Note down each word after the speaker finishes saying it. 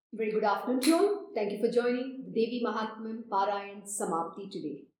Very good afternoon to you all. Thank you for joining the Devi Mahatmyam Parayan Samapthi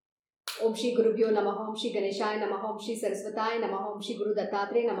today. Om Shri Gurubhyo Namaha, Om Shri Ganeshaya Namaha, Om Shri Saraswataya Namaha, Om Shri Guru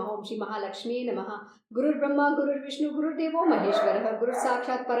Dattatreya Namaha, Om Shri Mahalakshmi Namaha, Gurur Brahma, Gurur Vishnu, Gurur Devo Maheshwaraha, Gurur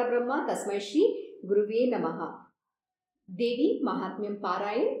Sakshat Parabrahma, Tasmai Shri Guruve Namaha. Devi Mahatmyam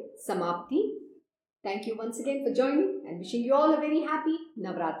Parayan Samapthi. Thank you once again for joining and wishing you all a very happy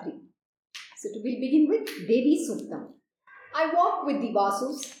Navratri. So we'll begin with Devi Suktam. I walk with the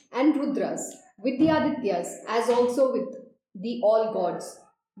Vasus and Rudras, with the Adityas, as also with the all gods,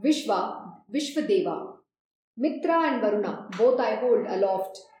 Vishvadeva, Mitra and Varuna, both I hold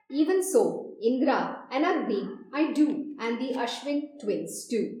aloft. Even so, Indra and Agni I do, and the Ashwin twins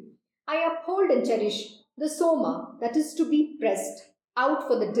too. I uphold and cherish the Soma that is to be pressed out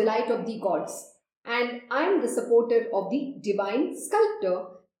for the delight of the gods, and I am the supporter of the divine sculptor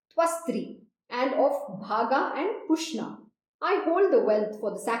Twastri and of Bhaga and Pushna. I hold the wealth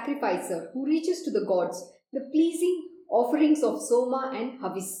for the sacrificer who reaches to the gods, the pleasing offerings of Soma and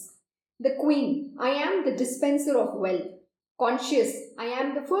Havis. The queen, I am the dispenser of wealth. Conscious, I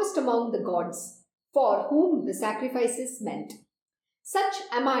am the first among the gods, for whom the sacrifice is meant. Such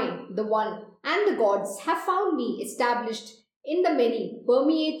am I, the one, and the gods have found me established in the many,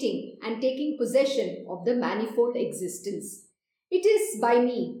 permeating and taking possession of the manifold existence. It is by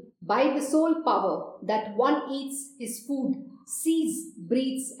me, by the sole power, that one eats his food, sees,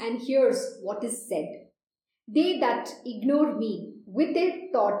 breathes, and hears what is said. They that ignore me, with their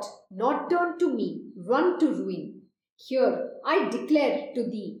thought not turn to me, run to ruin. Here I declare to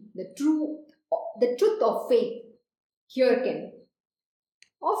thee the truth of faith. Hearken.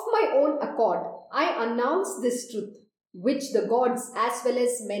 Of my own accord, I announce this truth, which the gods as well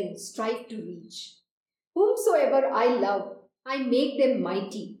as men strive to reach. Whomsoever I love, I make them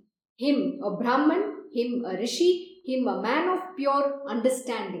mighty. Him a Brahman, him a Rishi, him a man of pure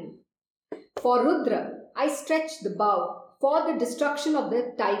understanding. For Rudra, I stretch the bow for the destruction of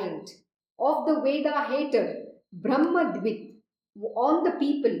the tyrant, of the Veda hater, Brahmadvit. On the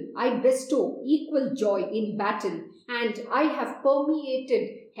people I bestow equal joy in battle, and I have permeated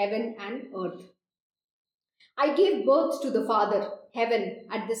heaven and earth. I gave birth to the Father, heaven,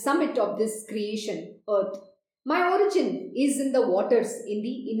 at the summit of this creation, earth. My origin is in the waters in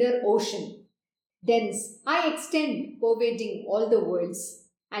the inner ocean. Thence I extend, pervading all the worlds,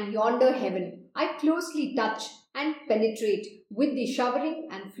 and yonder heaven I closely touch and penetrate with the showering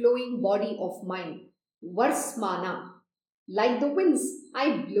and flowing body of mine, Varsmana. Like the winds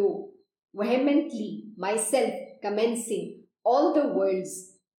I blow, vehemently, myself commencing all the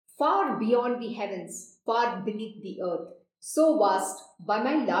worlds, far beyond the heavens, far beneath the earth. So vast, by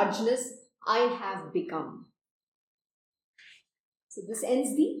my largeness, I have become. So this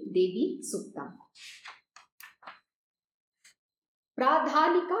ends the Devi Sukta.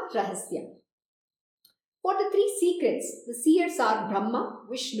 Pradhanika Rahasya. For the three secrets, the seers are Brahma,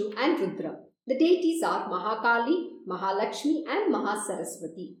 Vishnu and Rudra. The deities are Mahakali, Mahalakshmi and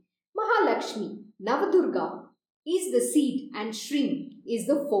Mahasaraswati. Mahalakshmi, Navadurga, is the seed and Shrim is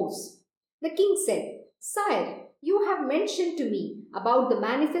the force. The king said, Sire, you have mentioned to me about the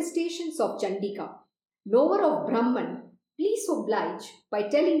manifestations of Chandika. Knower of Brahman, please oblige by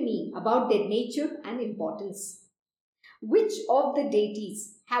telling me about their nature and importance. Which of the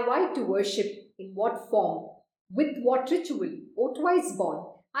deities have I to worship, in what form, with what ritual, O twice born?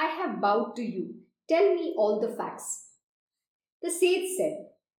 I have bowed to you. Tell me all the facts. The sage said,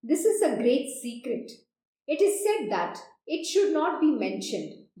 This is a great secret. It is said that it should not be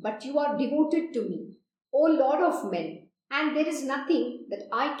mentioned, but you are devoted to me, O Lord of men, and there is nothing that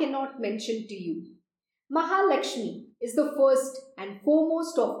I cannot mention to you. Mahalakshmi is the first and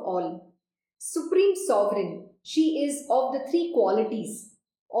foremost of all. Supreme Sovereign, she is of the three qualities.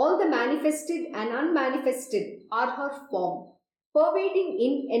 All the manifested and unmanifested are her form. Pervading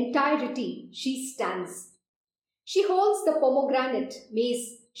in entirety, she stands. She holds the pomegranate,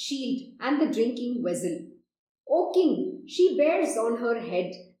 mace, shield, and the drinking vessel. O king, she bears on her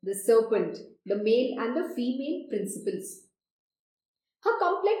head the serpent, the male and the female principles. Her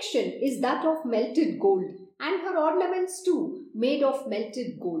complexion is that of melted gold, and her ornaments too made of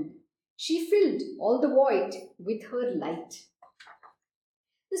melted gold. She filled all the void with her light.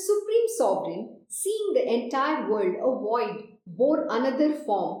 The Supreme Sovereign, seeing the entire world a void, bore another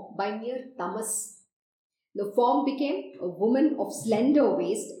form by mere tamas. The form became a woman of slender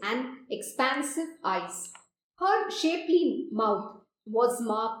waist and expansive eyes. Her shapely mouth was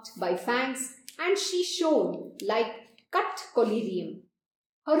marked by fangs, and she shone like cut collyrium.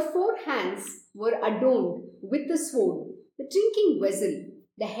 Her four hands were adorned with the sword, the drinking vessel,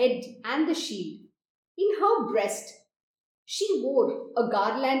 the head, and the shield. In her breast She wore a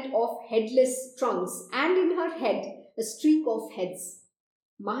garland of headless trunks and in her head a streak of heads.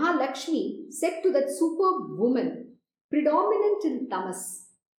 Mahalakshmi said to that superb woman, predominant in tamas,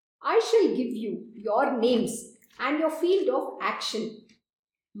 I shall give you your names and your field of action.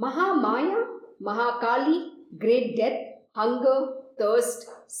 Mahamaya, Mahakali, great death, hunger, thirst,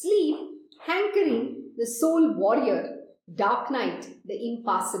 sleep, hankering, the soul warrior, dark night, the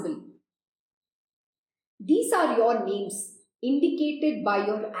impassable. These are your names, indicated by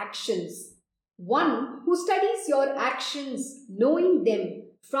your actions. One who studies your actions, knowing them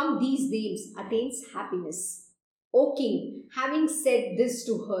from these names, attains happiness. O king, having said this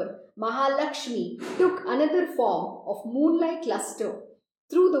to her, Mahalakshmi took another form of moonlight luster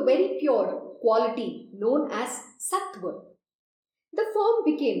through the very pure quality known as Sattva. The form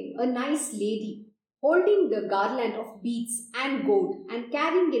became a nice lady, holding the garland of beads and gold and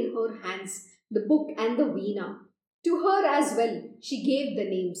carrying in her hands the book and the veena. To her as well she gave the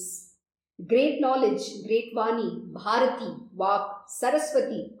names. Great knowledge, great Vani, Bharati, Vak,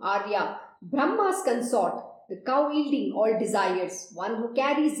 Saraswati, Arya, Brahma's consort, the cow yielding all desires, one who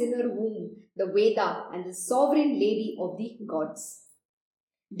carries in her womb the Veda and the sovereign lady of the gods.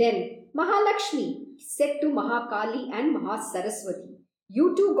 Then Mahalakshmi said to Mahakali and Mahasaraswati,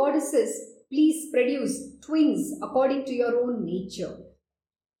 you two goddesses, please produce twins according to your own nature.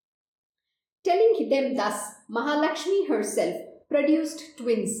 Telling them thus, Mahalakshmi herself produced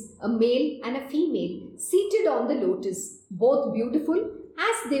twins, a male and a female, seated on the lotus, both beautiful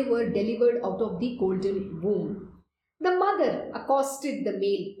as they were delivered out of the golden womb. The mother accosted the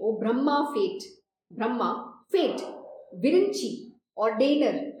male, O Brahma, fate, Virinchi,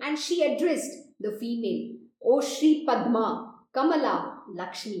 ordainer, and she addressed the female, O Shri Padma, Kamala,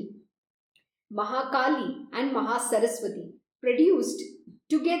 Lakshmi. Mahakali and Mahasaraswati produced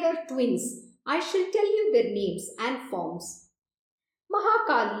together twins. I shall tell you their names and forms.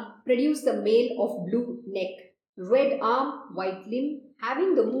 Mahakali produced the male of blue neck, red arm, white limb,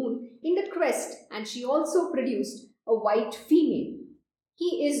 having the moon in the crest, and she also produced a white female.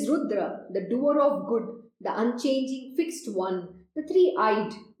 He is Rudra, the doer of good, the unchanging fixed one, the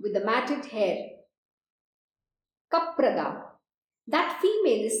three-eyed with the matted hair. Kaprada. That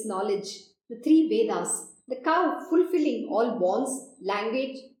female is knowledge, the three Vedas, the cow fulfilling all bonds,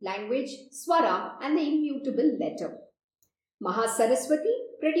 language, swara, and the immutable letter. Mahasaraswati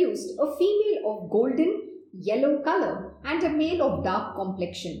produced a female of golden yellow color and a male of dark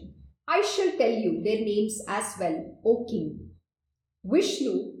complexion. I shall tell you their names as well, O king.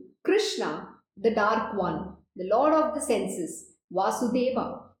 Vishnu, Krishna, the dark one, the lord of the senses,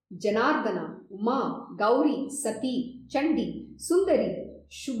 Vasudeva, Janardana, Uma, Gauri, Sati, Chandi, Sundari,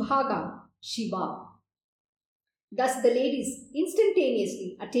 Shubhaga, Shiva. Thus the ladies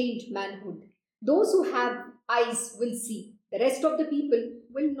instantaneously attained manhood. Those who have eyes will see. The rest of the people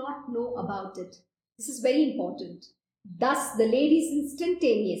will not know about it. This is very important. Thus the ladies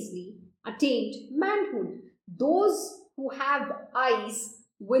instantaneously attained manhood. Those who have eyes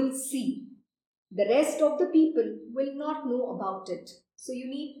will see. The rest of the people will not know about it. So you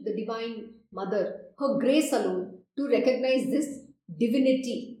need the Divine Mother, her grace alone, to recognize this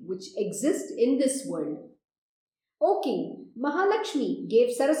divinity which exists in this world. O king, Mahalakshmi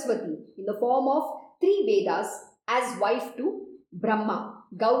gave Saraswati in the form of three Vedas as wife to Brahma,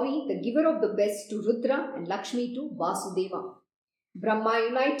 Gauri, the giver of the best, to Rudra, and Lakshmi to Vasudeva. Brahma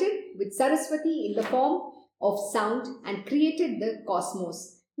united with Saraswati in the form of sound and created the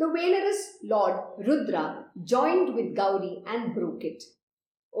cosmos. The valorous Lord Rudra joined with Gauri and broke it.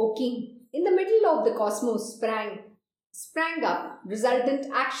 O king, in the middle of the cosmos sprang up resultant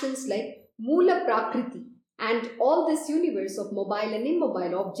actions like Mula Prakriti, and all this universe of mobile and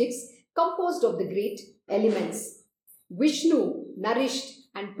immobile objects composed of the great elements. Vishnu nourished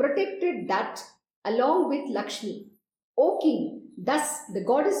and protected that along with Lakshmi. O king, thus the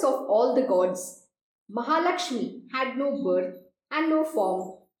goddess of all the gods, Mahalakshmi had no birth and no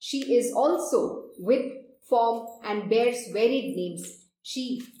form. She is also with form and bears varied names.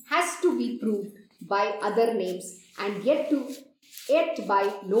 She has to be proved by other names, and yet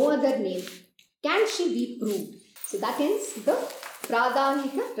by no other name can she be proved. So that ends the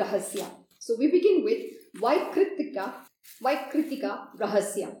Pradhanika Rahasya. So we begin with Vaikritika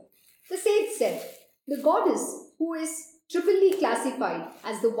Rahasya. The sage said, the goddess who is triply classified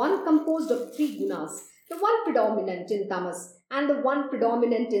as the one composed of three gunas, the one predominant in tamas and the one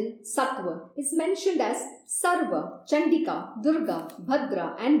predominant in sattva, is mentioned as Sarva, Chandika, Durga,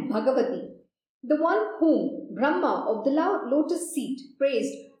 Bhadra and Bhagavati. The one whom Brahma of the lotus seat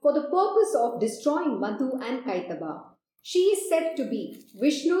praised for the purpose of destroying Madhu and Kaitaba. She is said to be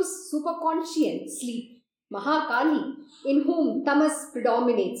Vishnu's superconscient sleep, Mahakali, in whom tamas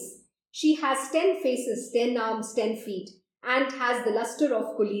predominates. She has 10 faces, 10 arms, 10 feet, and has the luster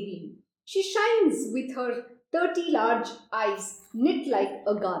of collyrium. She shines with her 30 large eyes knit like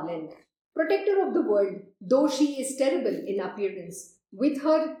a garland. Protector of the world, though she is terrible in appearance, with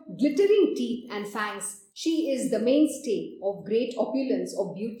her glittering teeth and fangs, she is the mainstay of great opulence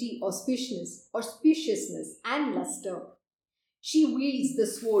of beauty, auspiciousness, and luster. She wields the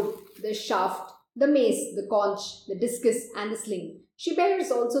sword, the shaft, the mace, the conch, the discus, and the sling. She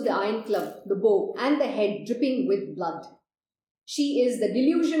bears also the iron club, the bow, and the head dripping with blood. She is the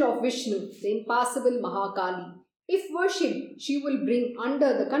delusion of Vishnu, the impassible Mahakali. If worshipped, she will bring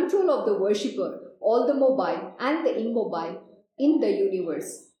under the control of the worshipper all the mobile and the immobile in the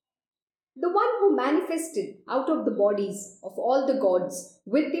universe. The one who manifested out of the bodies of all the gods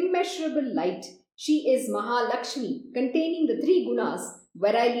with immeasurable light, she is Mahalakshmi, containing the three gunas,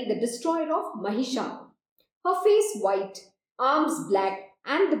 verily the destroyer of Mahisha. Her face white, arms black,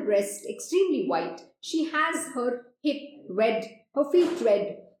 and the breast extremely white. She has her hip red, her feet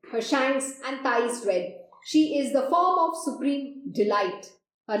red, her shanks and thighs red. She is the form of supreme delight.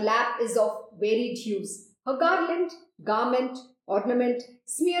 Her lap is of varied hues. Her garment, ornament,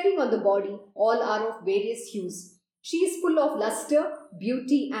 smearing on the body, all are of various hues. She is full of luster,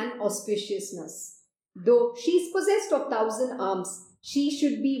 beauty, and auspiciousness. Though she is possessed of 1,000 arms, she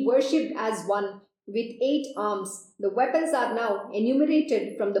should be worshipped as one with 8 arms. The weapons are now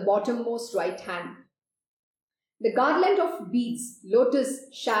enumerated from the bottommost right hand. The garland of beads, lotus,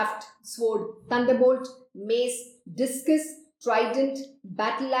 shaft, sword, thunderbolt, mace, discus, trident,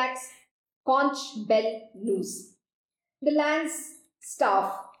 battle axe, conch, bell, noose. The lance,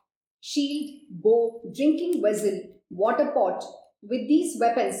 staff, shield, bow, drinking vessel, water pot. With these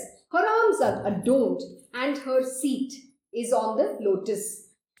weapons, her arms are adorned and her seat is on the lotus.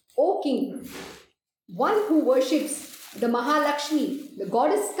 O King, one who worships the Mahalakshmi, the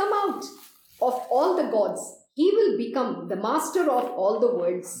goddess come out of all the gods, he will become the master of all the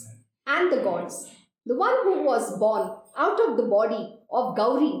worlds and the gods. The one who was born out of the body of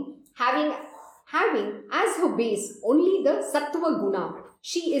Gauri, having as her base only the Sattva Guna.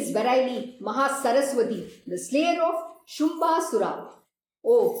 She is verily Mahasaraswati, the slayer of Shumbasura.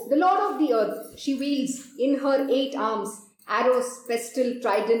 Oh, the Lord of the earth, she wields in her 8 arms arrows, pestle,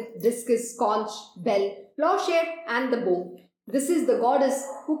 trident, discus, conch, bell, plowshare, and the bow. This is the goddess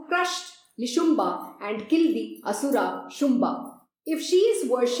who crushed Nishumbha and killed the Asura Shumba. If she is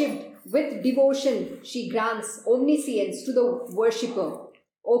worshipped with devotion, she grants omniscience to the worshipper.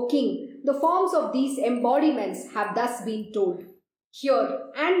 O King, the forms of these embodiments have thus been told. Hear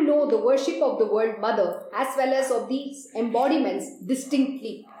and know the worship of the World Mother as well as of these embodiments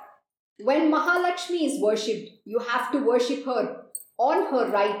distinctly. When Mahalakshmi is worshipped, you have to worship her on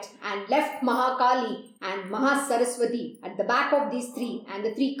her right and left Mahakali and Mahasaraswati at the back of these three and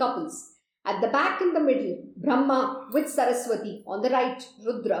the 3 couples. At the back in the middle, Brahma with Saraswati, on the right,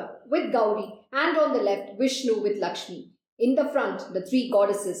 Rudra with Gauri, and on the left, Vishnu with Lakshmi. In the front, the 3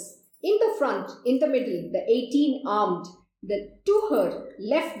 goddesses. In the front, in the middle, the 18-armed. To her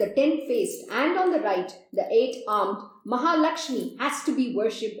left, the 10-faced, and on the right, the 8-armed. Mahalakshmi has to be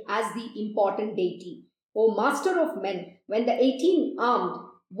worshipped as the important deity. O Master of men, when the 18-armed,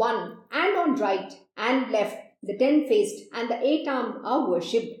 one, and on right and left, the 10-faced, and the 8-armed are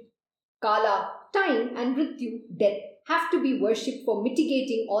worshipped. Kala, time, and Mrityu, death, have to be worshipped for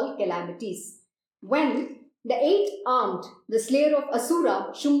mitigating all calamities. When the 8-armed, the slayer of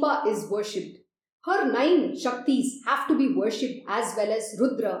Asura, Shumba, is worshipped, her 9 Shaktis have to be worshipped as well as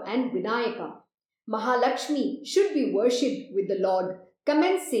Rudra and Vinayaka. Mahalakshmi should be worshipped with the Lord,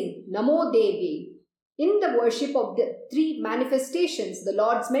 commencing Namo Devi. In the worship of the 3 manifestations, the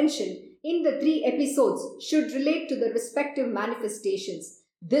Lords mentioned in the 3 episodes should relate to the respective manifestations.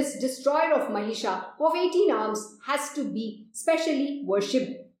 This destroyer of Mahisha of 18 arms has to be specially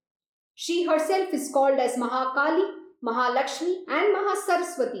worshipped. She herself is called as Mahakali, Mahalakshmi, and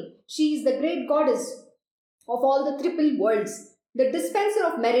Mahasaraswati. She is the great goddess of all the triple worlds, the dispenser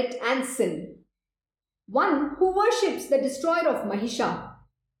of merit and sin. One who worships the destroyer of Mahisha.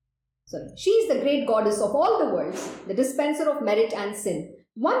 She is the great goddess of all the worlds, the dispenser of merit and sin.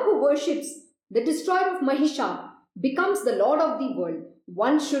 One who worships the destroyer of Mahisha becomes the lord of the world.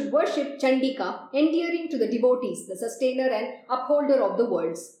 One should worship Chandika, endearing to the devotees, the sustainer and upholder of the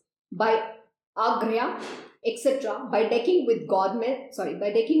worlds, by Agrya, etc., by decking with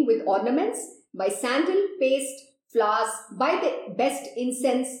ornaments, by sandal, paste, flowers, by the best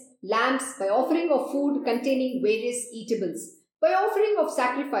incense, lamps, by offering of food containing various eatables, by offering of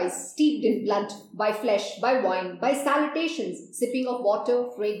sacrifice steeped in blood, by flesh, by wine, by salutations, sipping of water,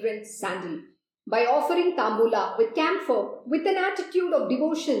 fragrant sandal, By offering tambula with camphor, with an attitude of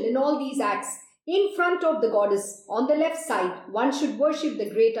devotion in all these acts, in front of the goddess, on the left side, one should worship the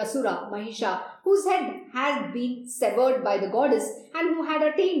great Asura, Mahisha, whose head had been severed by the goddess and who had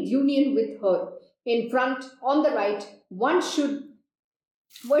attained union with her. In front, on the right, one should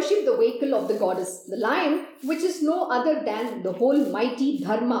worship the vehicle of the goddess, the lion, which is no other than the whole mighty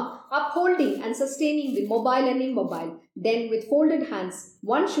Dharma, upholding and sustaining the mobile and immobile. Then, with folded hands,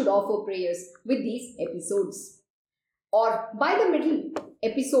 one should offer prayers with these episodes, or by the middle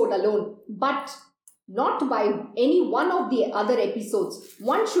episode alone, but not by any one of the other episodes.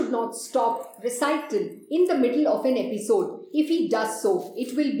 One should not stop recital in the middle of an episode. If he does so,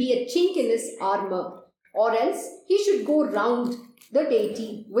 it will be a chink in his armor, or else he should go round the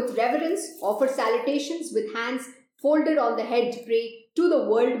deity with reverence, offer salutations with hands folded on the head, pray to the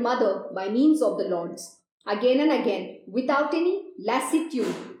world mother by means of the lords, again and again, without any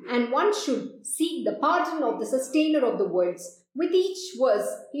lassitude, and one should seek the pardon of the sustainer of the worlds. With each verse,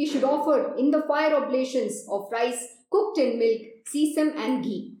 he should offer in the fire oblations of rice cooked in milk, sesame and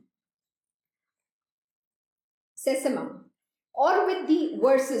ghee. Sesamum. Or with the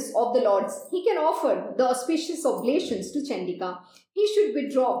verses of the lords, he can offer the auspicious oblations to Chandika. He should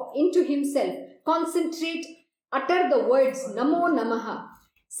withdraw into himself, concentrate, utter the words Namo Namaha,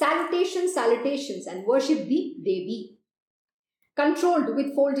 salutations, salutations, and worship the Devi. Controlled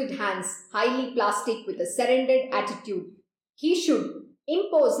with folded hands, highly plastic with a surrendered attitude, he should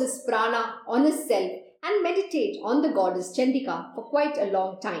impose his prana on his self and meditate on the goddess Chandika for quite a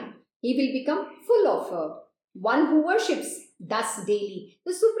long time. He will become full of her. One who worships thus daily,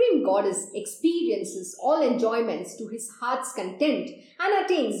 the Supreme Goddess experiences all enjoyments to his heart's content and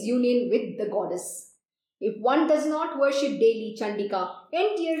attains union with the Goddess. If one does not worship daily Chandika,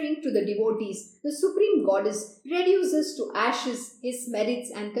 endearing to the devotees, the Supreme Goddess reduces to ashes his merits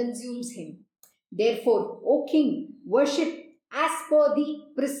and consumes him. Therefore, O King, worship as per the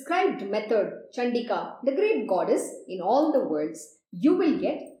prescribed method Chandika, the great goddess in all the worlds. You will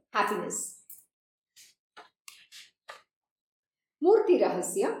get happiness. Murti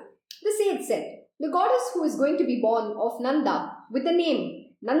Rahasya. The sage said, the goddess who is going to be born of Nanda with the name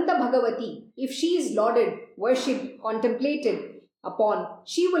Nanda Bhagavati, if she is lauded, worshipped, contemplated upon,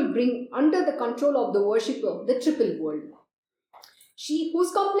 she will bring under the control of the worshipper the triple world. She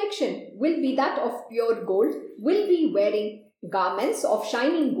whose complexion will be that of pure gold will be wearing garments of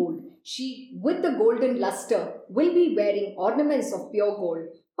shining gold. She with the golden luster will be wearing ornaments of pure gold.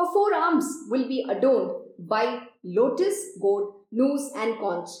 Her forearms will be adorned by lotus, gold, noose and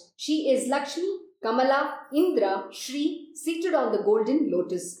conch. She is Lakshmi, Kamala, Indra, Shri, seated on the golden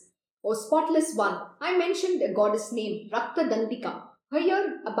lotus. O spotless one, I mentioned a goddess named Raktadantika.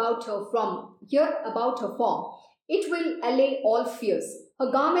 Hear about her form. It will allay all fears.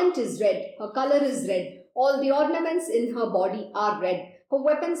 Her garment is red, her color is red. All the ornaments in her body are red. Her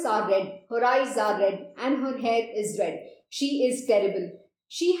weapons are red, her eyes are red, and her hair is red. She is terrible.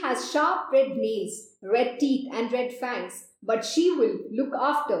 She has sharp red nails, red teeth, and red fangs, but she will look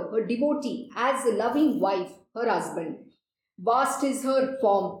after her devotee as a loving wife, her husband. Vast is her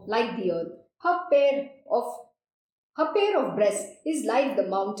form, like the earth. Her pair of breasts is like the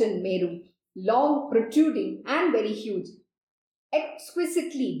mountain Meru, long, protruding, and very huge,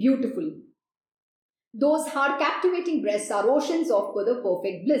 exquisitely beautiful. Those hard, captivating breasts are oceans of the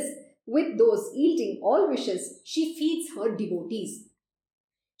perfect bliss. With those yielding all wishes, she feeds her devotees.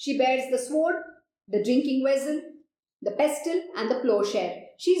 She bears the sword, the drinking vessel, the pestle, and the plowshare.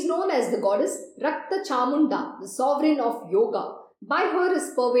 She is known as the goddess Rakta Chamunda, the sovereign of yoga. By her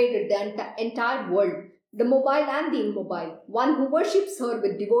is pervaded the entire world, the mobile and the immobile. One who worships her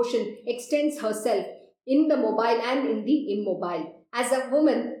with devotion extends herself in the mobile and in the immobile, as a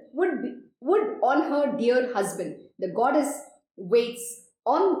woman would on her dear husband. The goddess waits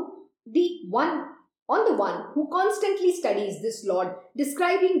on the one who constantly studies this Lord,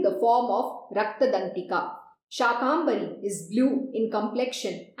 describing the form of Raktadantika. Shakambari is blue in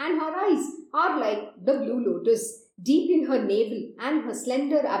complexion, and her eyes are like the blue lotus. Deep in her navel and her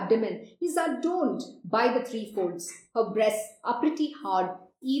slender abdomen is adorned by the three folds. Her breasts are pretty hard,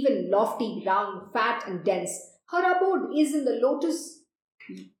 even, lofty, round, fat, and dense. Her abode is in the lotus,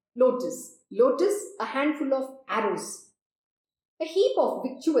 a handful of arrows. A heap of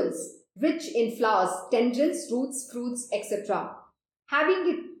victuals, rich in flowers, tendrils, roots, fruits, etc.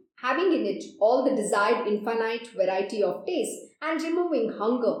 Having in it all the desired infinite variety of taste, and removing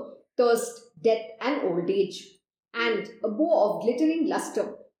hunger, thirst, death, and old age, and a bow of glittering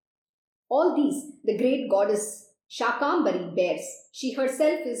luster. All these the great goddess Shakambari bears. She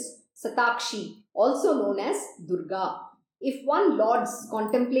herself is Satakshi, also known as Durga. If one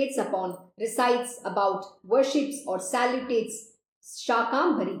contemplates upon recites about, worships or salutates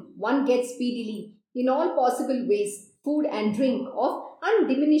Shakambhari, one gets speedily, in all possible ways, food and drink of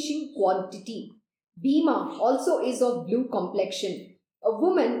undiminishing quantity. Bhima also is of blue complexion, a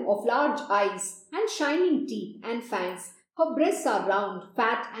woman of large eyes and shining teeth and fangs. Her breasts are round,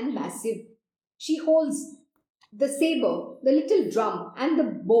 fat, and massive. She holds the saber, the little drum, and the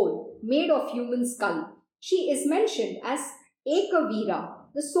bowl made of human skull. She is mentioned as Ekavira,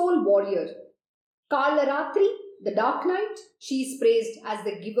 the sole warrior. Kalaratri, the dark night, she is praised as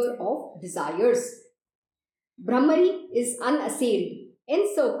the giver of desires. Brahmari is unassailed,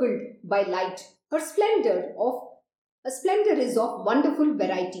 encircled by light. Her splendor is of wonderful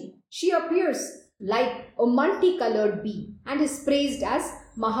variety. She appears like a multicolored bee and is praised as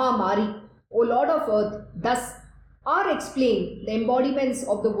Mahamari, O Lord of Earth. Thus are explained the embodiments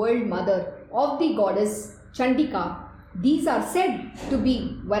of the world mother of the goddess Chandika. These are said to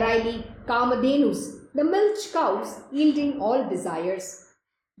be Varaili Kamadhenus, the milch cows yielding all desires.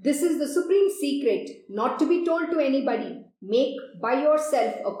 This is the supreme secret, not to be told to anybody. Make by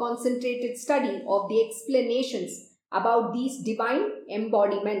yourself a concentrated study of the explanations about these divine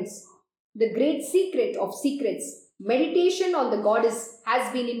embodiments. The great secret of secrets, meditation on the goddess,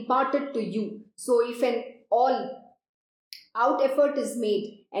 has been imparted to you. So if an all-out effort is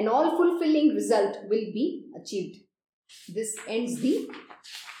made, an all-fulfilling result will be achieved. This ends the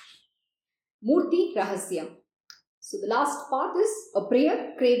Murti Rahasya. So the last part is a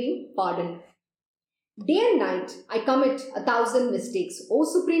prayer craving pardon. Day and night I commit 1,000 mistakes. O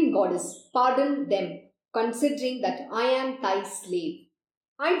Supreme Goddess, pardon them, considering that I am thy slave.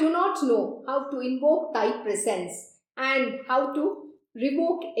 I do not know how to invoke thy presence and how to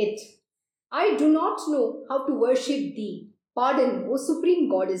revoke it. I do not know how to worship thee. Pardon, O Supreme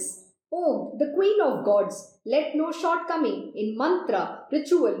Goddess. O, the Queen of Gods, let no shortcoming in mantra,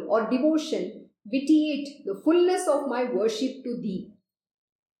 ritual or devotion vitiate the fullness of my worship to thee.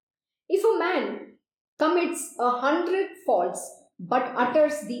 If a man commits 100 faults but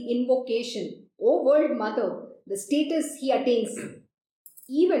utters the invocation, O World Mother, the status he attains,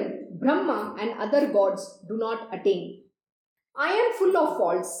 even Brahma and other gods do not attain. I am full of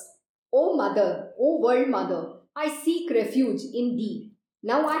faults. O Mother, O World Mother, I seek refuge in thee.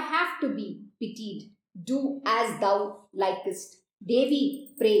 Now I have to be pitied. Do as thou likest. Devi,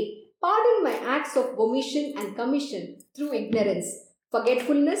 pray, pardon my acts of omission and commission through ignorance,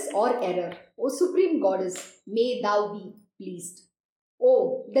 forgetfulness or error. O Supreme Goddess, may thou be pleased.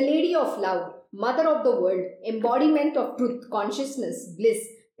 O, the Lady of Love, Mother of the world, embodiment of truth, consciousness, bliss,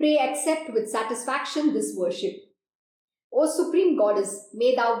 pray accept with satisfaction this worship. O Supreme Goddess,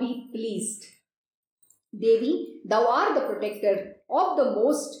 may thou be pleased. Devi, thou art the protector of the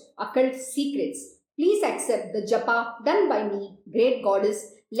most occult secrets. Please accept the japa done by me, great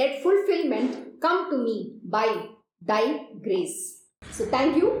goddess. Let fulfillment come to me by thy grace. So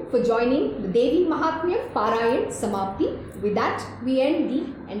thank you for joining the Devi Mahatmyam Parayan Samapthi. With that, we end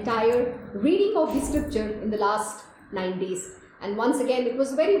the entire reading of the scripture in the last 9 days. And once again, it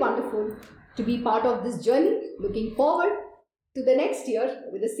was very wonderful to be part of this journey. Looking forward to the next year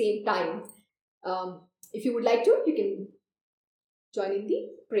with the same time. If you would like to, you can join in the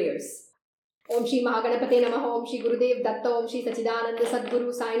prayers. Om Shri Mahaganapate Namaha, Om Shri Gurudev Datta, Om Shri Sachidananda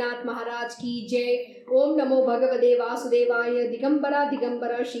Sadguru Sainath Maharaj Ki Jai, Om Namo Bhagavate Vasudevaya, Digambara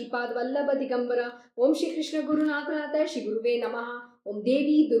Digambara, Shripad Vallabha Digambara, Om Shri Krishna Guru Natha, Shri Guruve Namaha, Om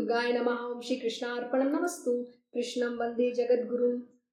Devi Durga Namaha, Om Shri Krishna Arpanam Namastu, Krishnam Vande Jagat Guru.